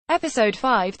Episode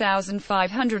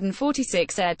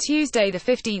 5546 aired Tuesday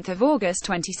 15 August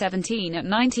 2017 at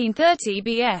 19:30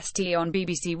 BST on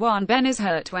BBC One. Ben is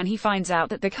hurt when he finds out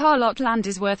that the Carlot land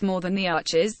is worth more than the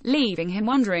Archers, leaving him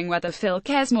wondering whether Phil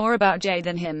cares more about Jay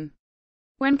than him.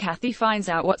 When Kathy finds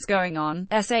out what's going on,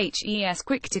 she's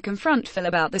quick to confront Phil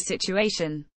about the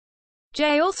situation.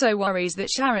 Jay also worries that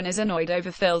Sharon is annoyed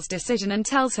over Phil's decision and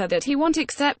tells her that he won't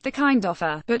accept the kind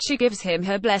offer, but she gives him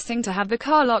her blessing to have the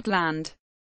Carlot land.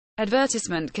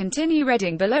 Advertisement continue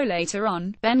reading below. Later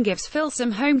on, Ben gives Phil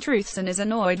some home truths and is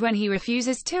annoyed when he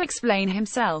refuses to explain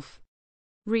himself.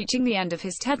 Reaching the end of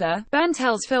his tether, Ben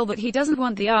tells Phil that he doesn't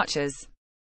want the Archers.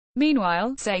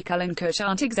 Meanwhile, Seikal and Kush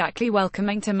aren't exactly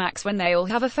welcoming to Max when they all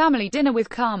have a family dinner with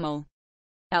Carmel.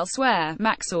 Elsewhere,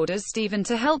 Max orders Steven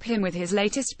to help him with his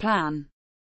latest plan.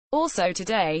 Also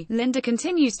today, Linda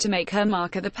continues to make her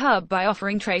mark at the pub by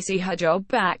offering Tracy her job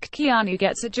back. Keanu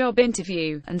gets a job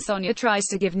interview, and Sonia tries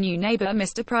to give new neighbor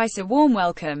Mr. Price a warm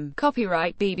welcome.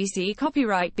 Copyright BBC.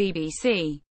 Copyright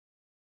BBC.